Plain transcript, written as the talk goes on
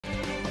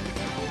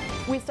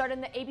We start in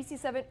the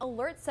ABC7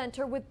 Alert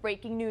Center with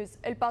breaking news.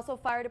 El Paso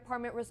Fire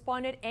Department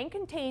responded and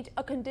contained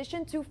a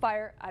Condition 2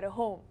 fire at a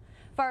home.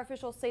 Fire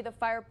officials say the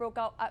fire broke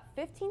out at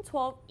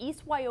 1512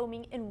 East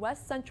Wyoming in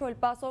West Central El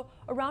Paso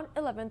around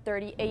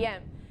 11:30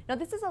 a.m. Now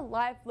this is a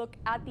live look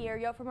at the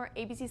area from our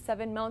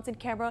ABC7 mounted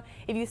camera.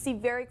 If you see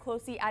very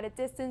closely at a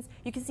distance,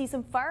 you can see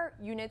some fire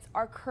units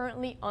are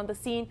currently on the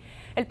scene.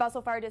 El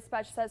Paso Fire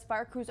Dispatch says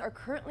fire crews are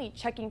currently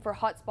checking for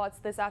hot spots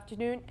this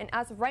afternoon, and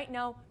as of right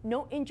now,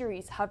 no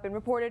injuries have been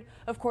reported.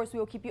 Of course, we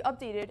will keep you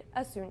updated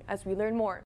as soon as we learn more.